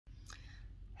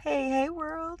Hey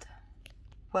world,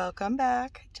 welcome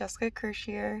back. Jessica Kirsh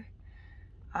here.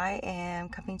 I am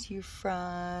coming to you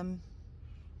from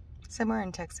somewhere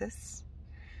in Texas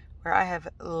where I have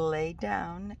laid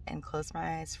down and closed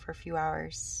my eyes for a few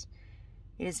hours.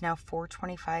 It is now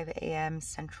 4:25 a.m.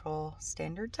 Central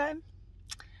Standard Time.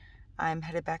 I'm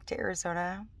headed back to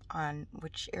Arizona,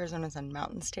 which Arizona's on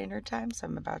Mountain Standard Time, so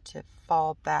I'm about to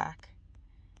fall back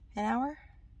an hour.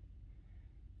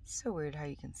 It's so weird how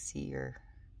you can see your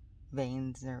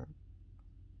veins or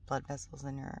blood vessels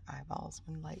in your eyeballs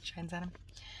when light shines at them.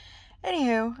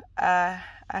 Anywho, I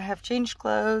have changed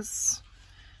clothes,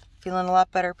 feeling a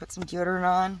lot better, put some deodorant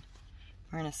on.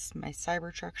 I'm wearing my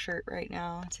Cybertruck shirt right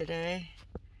now today,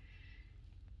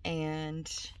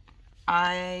 and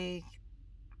I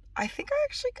think I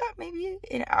actually got maybe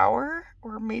an hour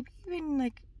or maybe even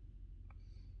like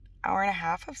hour and a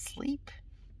half of sleep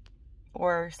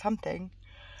or something.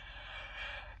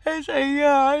 And so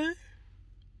yeah,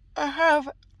 I have,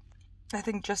 I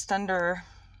think, just under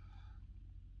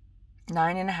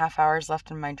 9.5 hours left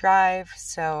in my drive,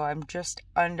 so I'm just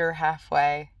under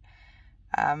halfway.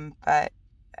 But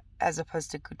as opposed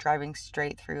to driving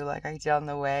straight through like I did on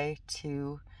the way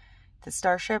to the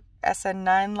Starship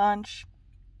SN9 launch,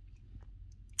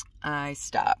 I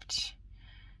stopped.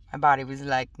 My body was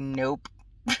like, nope.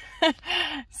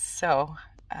 So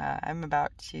I'm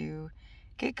about to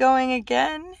get going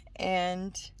again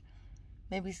and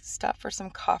maybe stop for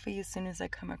some coffee as soon as I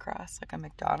come across like a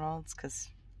McDonald's, because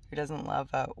who doesn't love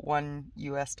a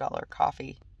 $1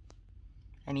 coffee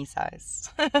any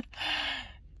size?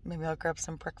 Maybe I'll grab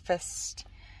some breakfast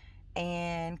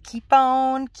and keep it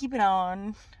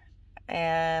on,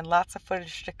 and lots of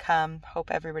footage to come. Hope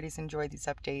everybody's enjoyed these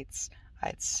updates. I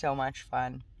had so much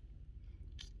fun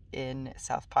in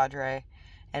South Padre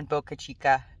and Boca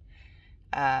Chica,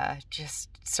 just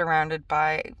surrounded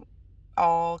by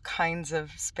all kinds of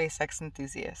SpaceX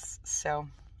enthusiasts. So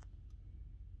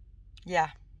yeah,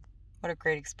 what a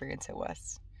great experience it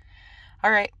was. All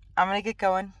right, I'm gonna get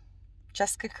going.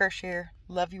 Jessica Kirsh here.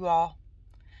 Love you all.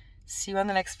 See you on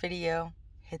the next video.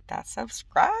 Hit that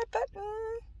subscribe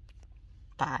button.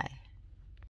 Bye.